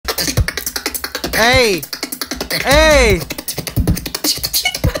Hey.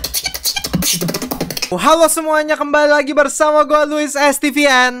 Halo semuanya, kembali lagi bersama gue Louise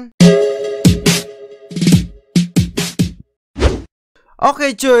Stvn.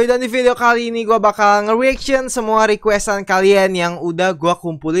 Oke cuy, dan di video kali ini gue bakal nge-reaction semua requestan kalian yang udah gue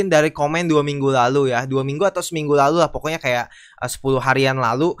kumpulin dari komen 2 minggu lalu ya. 2 minggu atau seminggu lalu lah, pokoknya kayak 10 harian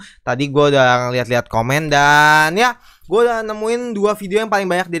lalu. Tadi gue udah ngeliat-liat komen dan ya, gue udah nemuin 2 video yang paling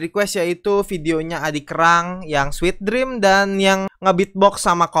banyak di request, yaitu videonya Adi Kerang yang Sweet Dream dan yang nge-beatbox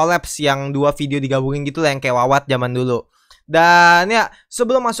sama collapse, yang 2 video digabungin gitu lah, yang kayak Wawat zaman dulu. Dan ya,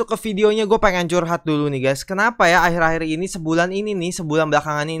 sebelum masuk ke videonya, gue pengen curhat dulu nih guys. Kenapa ya akhir-akhir ini, sebulan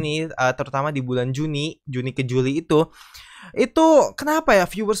belakangan ini, terutama di bulan Juni ke Juli itu kenapa ya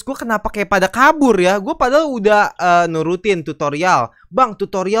viewers gue kenapa kayak pada kabur ya. Gue padahal udah nurutin tutorial. Bang,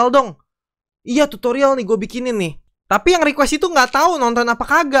 tutorial dong. Iya, tutorial nih gue bikinin nih. Tapi yang request itu nggak tahu nonton apa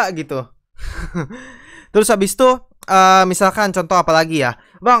kagak gitu. Terus habis itu misalkan contoh apa lagi ya,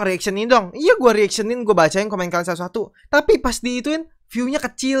 bang reactionin dong. Iya, gue reactionin, gue bacain komen kalian satu-satu. Tapi pas diituin viewnya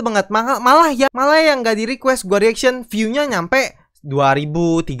kecil banget, malah yang gak di request gue reaction viewnya nyampe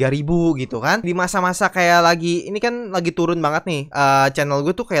 2000, 3000 gitu kan. Di masa-masa kayak lagi ini kan lagi turun banget nih, channel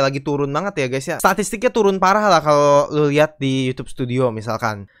gue tuh kayak lagi turun banget ya guys ya. Statistiknya turun parah lah kalau lu lihat di YouTube Studio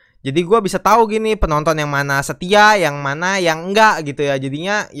misalkan. Jadi gue bisa tahu gini penonton yang mana setia, yang mana yang enggak gitu ya.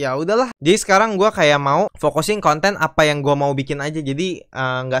 Jadinya ya udahlah. Jadi sekarang gue kayak mau fokusin konten apa yang gue mau bikin aja. Jadi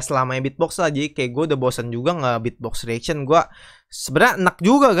nggak selamanya beatbox lah. Jadi kayak gue udah bosan juga nggak beatbox reaction. Gue sebenarnya enak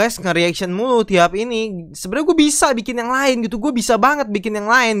juga guys nge-reaction mulu tiap ini. Sebenarnya gue bisa bikin yang lain gitu. Gue bisa banget bikin yang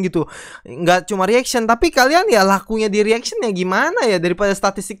lain gitu. Nggak cuma reaction. Tapi kalian ya lakunya di reaction ya gimana ya, daripada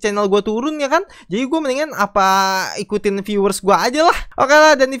statistik channel gue turun ya kan. Jadi gue mendingan apa ikutin viewers gue aja lah. Oke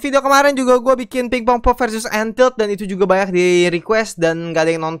lah, dan di video kemarin juga gue bikin pingpong pop versus Untitled, dan itu juga banyak di request dan gak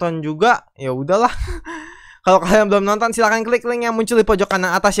ada yang nonton juga. Ya udahlah. Kalau kalian belum nonton, silahkan klik link yang muncul di pojok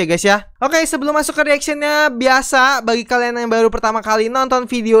kanan atas ya guys ya. Oke, sebelum masuk ke reactionnya, biasa bagi kalian yang baru pertama kali nonton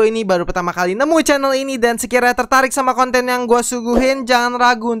video ini, baru pertama kali nemu channel ini, dan sekiranya tertarik sama konten yang gue suguhin, jangan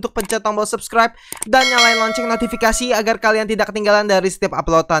ragu untuk pencet tombol subscribe dan nyalain lonceng notifikasi agar kalian tidak ketinggalan dari setiap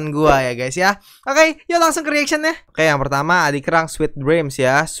uploadan gue ya guys ya. Oke, yuk langsung ke reactionnya. Oke, yang pertama Adi Kerang Sweet Dreams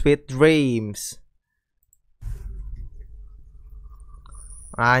ya, Sweet Dreams.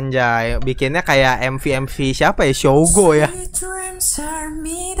 Anjay, bikinnya kayak MV siapa ya? Shogo ya.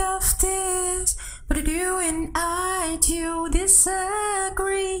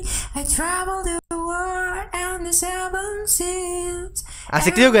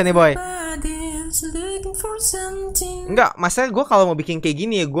 Asik juga nih boy. Enggak, masalah gue kalau mau bikin kayak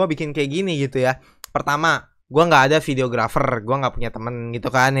gini ya, gue bikin kayak gini gitu ya. Pertama, gue nggak ada videographer, gue nggak punya temen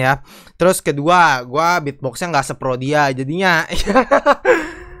gitu kan ya. Terus kedua, gue beatboxnya nggak sepro dia, jadinya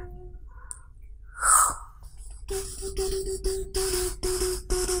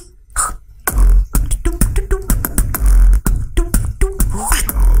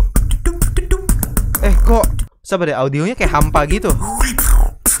kok sabar deh, audionya kayak hampa gitu.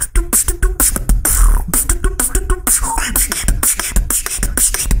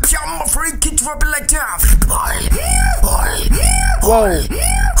 Wow.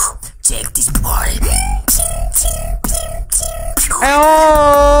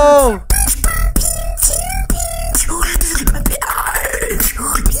 Oh.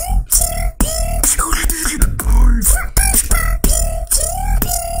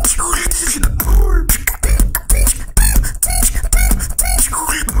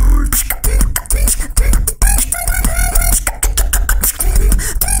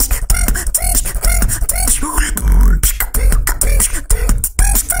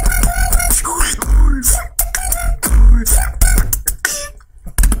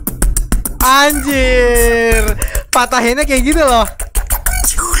 Anjir, patahinnya kayak gitu loh.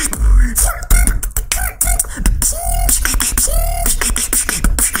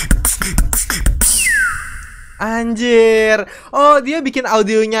 Anjir. Oh, dia bikin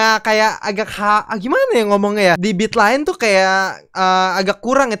audionya kayak agak gimana ya ngomongnya ya. Di beat lain tuh kayak agak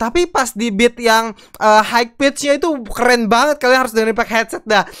kurang ya. Tapi pas di beat yang high pitch-nya itu keren banget. Kalian harus dengerin pakai headset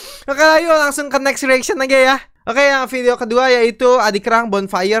dah. Oke, yuk langsung ke next reaction aja ya. Oke, yang video kedua yaitu Adi Kerang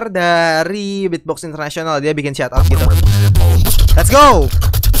Bonfire dari Beatbox International. Dia bikin shout out gitu. Let's go.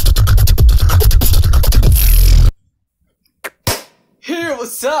 Hey,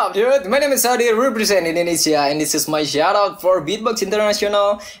 what's up, dude? My name is Adi, represent Indonesia, and this is my shout out for Beatbox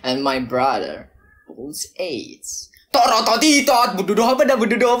International and my brother, Pulse 8.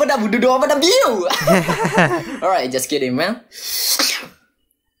 Alright, just kidding, man.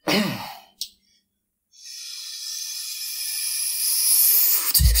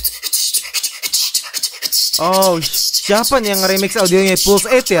 Oh, siapa nih yang remix audionya? Pulse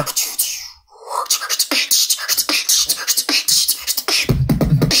 8 ya?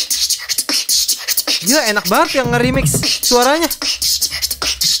 Gila, enak banget yang nge-remix suaranya.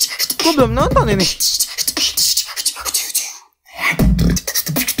 Gue belum nonton ini.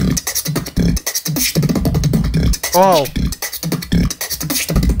 Wow.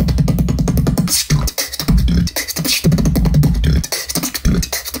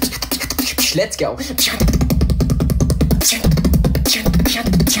 Let's go.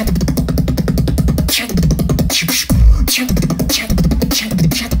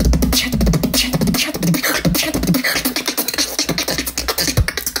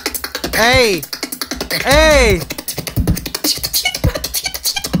 Hey, hey.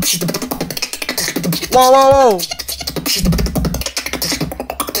 Wow, wow, wow.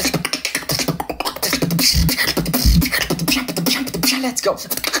 Let's go.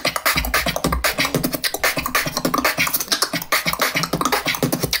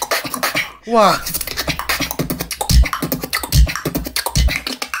 Wah.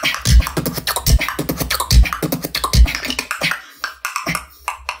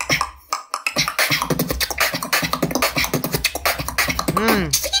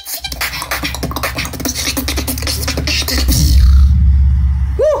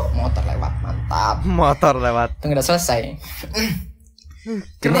 Motor lewat, mantap. Motor lewat. Tunggu, udah selesai.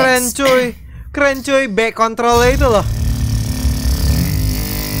 Keren cuy. Keren cuy, back controlnya itu loh.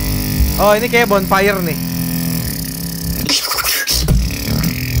 Oh, ini kayak bonfire nih.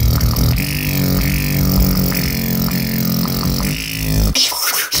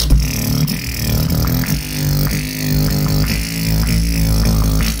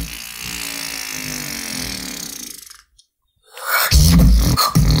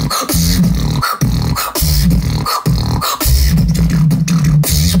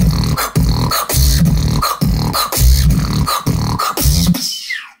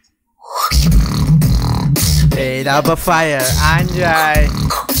 Double fire, anjay.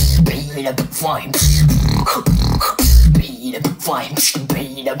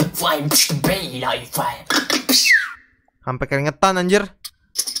 Sampai keringetan anjir.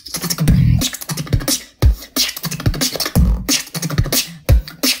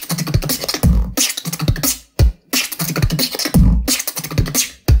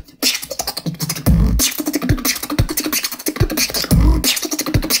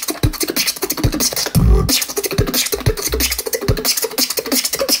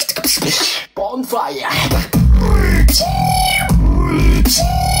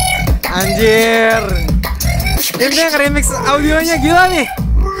 Anjir. Ini yang remix audionya gila nih.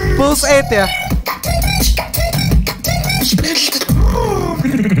 Pulse 8 ya.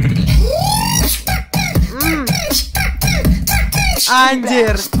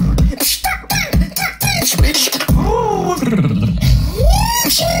 Anjir.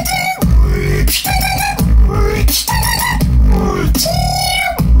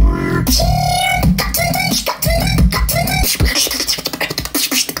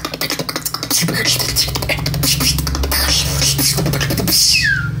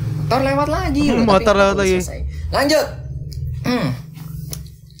 Motor lewat lagi. Motor lewat lagi. Lanjut.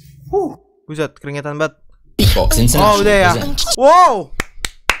 Buset, keringetan banget. Beatbox Oh, udah ya. Wow.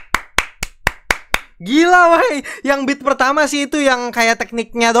 Gila, woi. Yang beat pertama sih itu yang kayak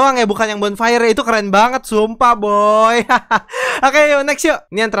tekniknya doang ya, bukan yang bonfire. Itu keren banget, sumpah, boy. Oke, yuk next yuk.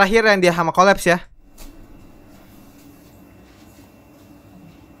 Ini yang terakhir yang dia sama collabs ya.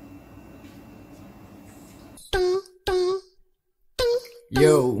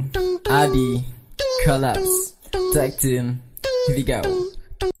 Yo, Adi Kerang, tag team, here we go.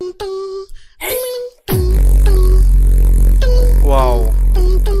 Wow.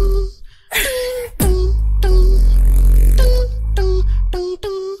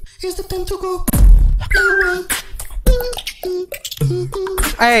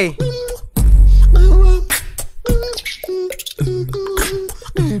 Hey.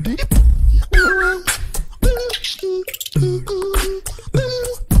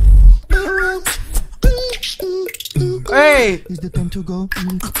 Hey.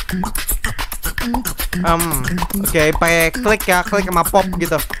 Oke, pakai klik ya, klik sama pop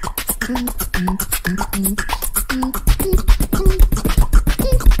gitu.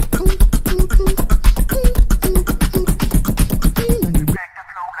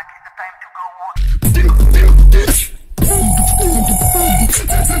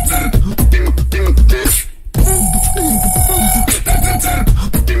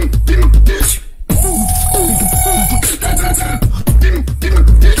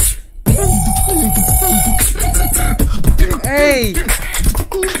 Hey.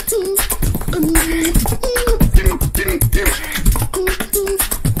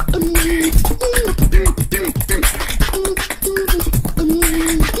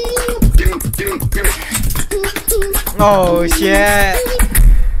 Oh shit.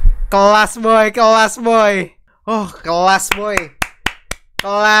 Kelas boy. Oh kelas boy.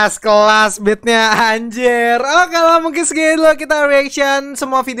 Kelas beatnya anjir. Oh kalau mungkin segini dulu kita reaction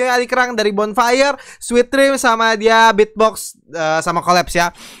semua video Adi Kerang dari Bonfire, Sweet Dream sama dia Beatbox sama collabs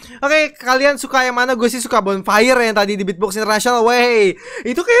ya. Oke, kalian suka yang mana? Gue sih suka Bonfire yang tadi di Beatbox International. Wey,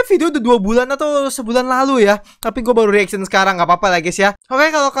 itu kayak video udah 2 bulan atau sebulan lalu ya. Tapi gue baru reaction sekarang, nggak apa-apa lah guys ya.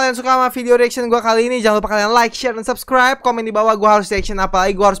 Oke, kalau kalian suka sama video reaction gue kali ini, jangan lupa kalian like, share, dan subscribe. Komen di bawah gue harus reaction apa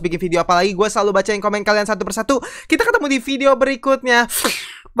lagi, gue harus bikin video apa lagi. Gue selalu bacain komen kalian satu persatu. Kita ketemu di video berikutnya.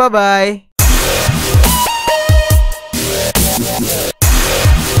 Bye-bye.